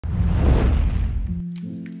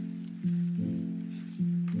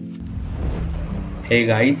Hey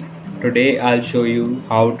guys, today I'll show you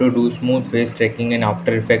how to do smooth face tracking in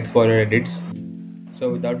After Effects for your edits.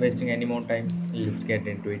 So without wasting any more time, let's get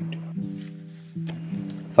into it.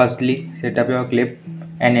 Firstly, set up your clip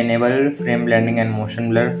and enable frame blending and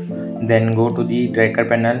motion blur. Then go to the tracker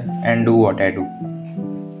panel and do what I do.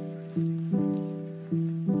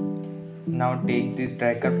 Now take this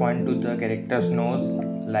tracker point to the character's nose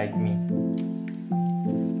like me.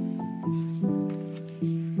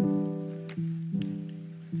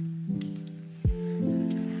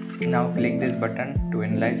 Now click this button to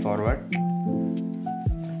analyze forward.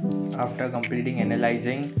 After completing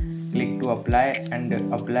analyzing, click to apply and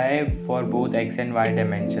apply for both X and Y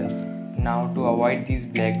dimensions. Now to avoid these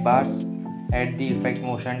black bars, add the effect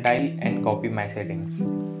motion tile and copy my settings.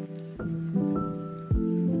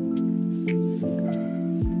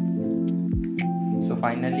 So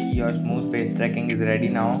finally your smooth face tracking is ready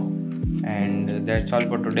now, and that's all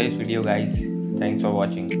for today's video guys. Thanks for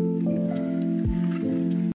watching.